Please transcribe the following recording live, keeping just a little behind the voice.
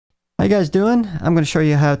How you guys doing? I'm going to show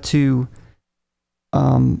you how to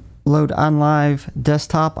load OnLive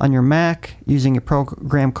Desktop on your Mac using a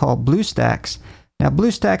program called Bluestacks. Now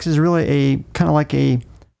Bluestacks is really a kind of like a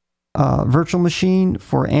virtual machine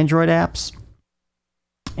for Android apps,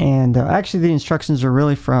 and actually the instructions are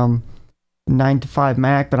really from 9 to 5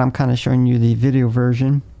 Mac, but I'm kind of showing you the video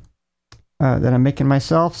version that I'm making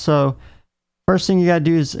myself. So first thing you got to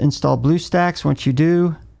do is install Bluestacks. Once you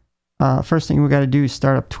do, first thing we got to do is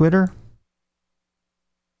start up Twitter.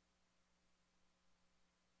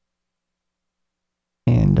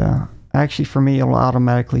 And actually for me it'll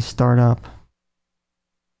automatically start up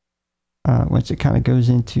once it kind of goes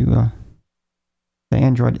into the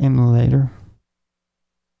Android emulator,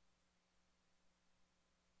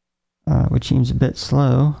 which seems a bit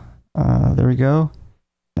slow. There we go.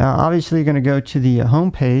 Now obviously you're going to go to the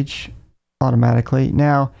home page automatically.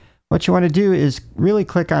 Now what you want to do is really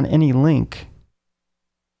click on any link,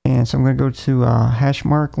 and so I'm going to go to hash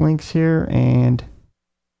mark links here, and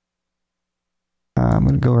I'm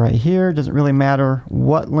going to go right here. Doesn't really matter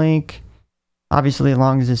what link, obviously, as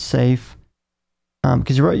long as it's safe,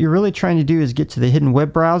 because what you're really trying to do is get to the hidden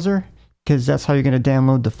web browser, because that's how you're going to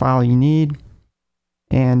download the file you need.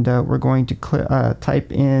 And we're going to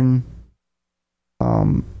type in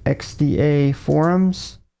XDA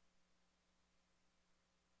forums,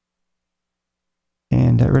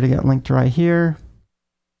 and I already got linked right here,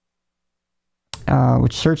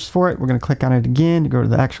 which searches for it. We're going to click on it again to go to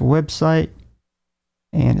the actual website,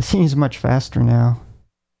 and it seems much faster now.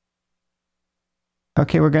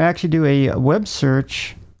 Okay, we're going to actually do a web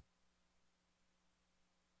search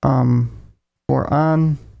for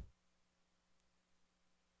OnLive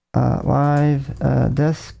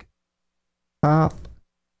Desktop.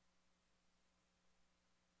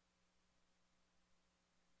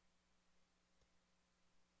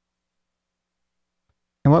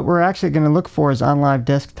 And what we're actually going to look for is OnLive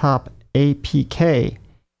Desktop APK.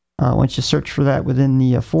 Once you search for that within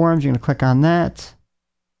the forums, you're going to click on that,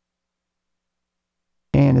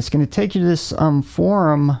 and it's going to take you to this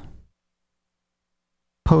forum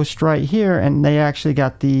post right here, and they actually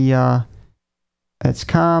got the it's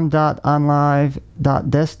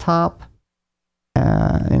com.onlive.desktop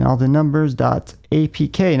and all the numbers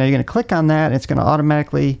 .apk. Now you're going to click on that, and it's going to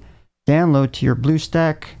automatically download to your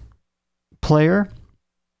Bluestack player,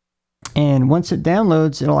 and once it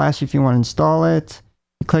downloads, it'll ask you if you want to install it.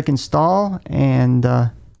 You click install, and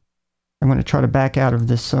I'm going to try to back out of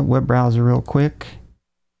this web browser real quick.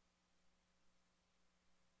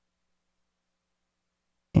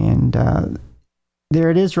 And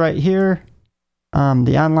there it is right here, the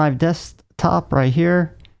OnLive Desktop right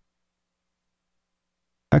here.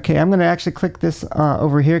 Okay, I'm going to actually click this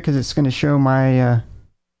over here because it's going to show my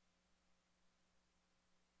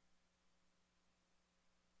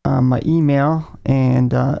my email,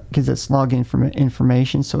 and because it's login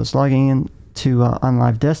information, so it's logging in to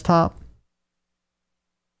OnLive Desktop,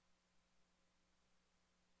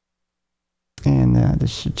 and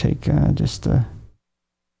this should take just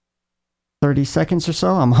 30 seconds or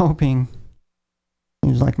so. I'm hoping.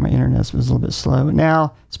 Seems like my internet was a little bit slow.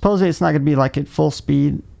 Now supposedly it's not going to be like at full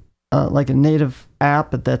speed like a native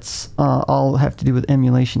app, but that's all have to do with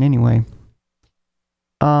emulation anyway.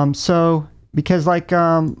 So because like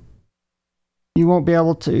you won't be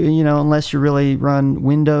able to, you know, unless you really run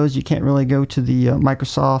Windows, you can't really go to the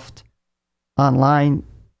Microsoft Online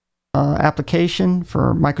application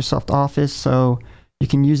for Microsoft Office. So you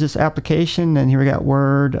can use this application, and here we got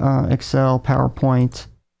Word, Excel, PowerPoint,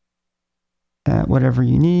 whatever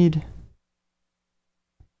you need.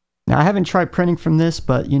 Now I haven't tried printing from this,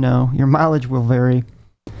 but you know, your mileage will vary.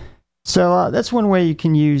 So that's one way you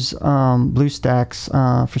can use Bluestacks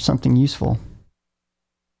for something useful.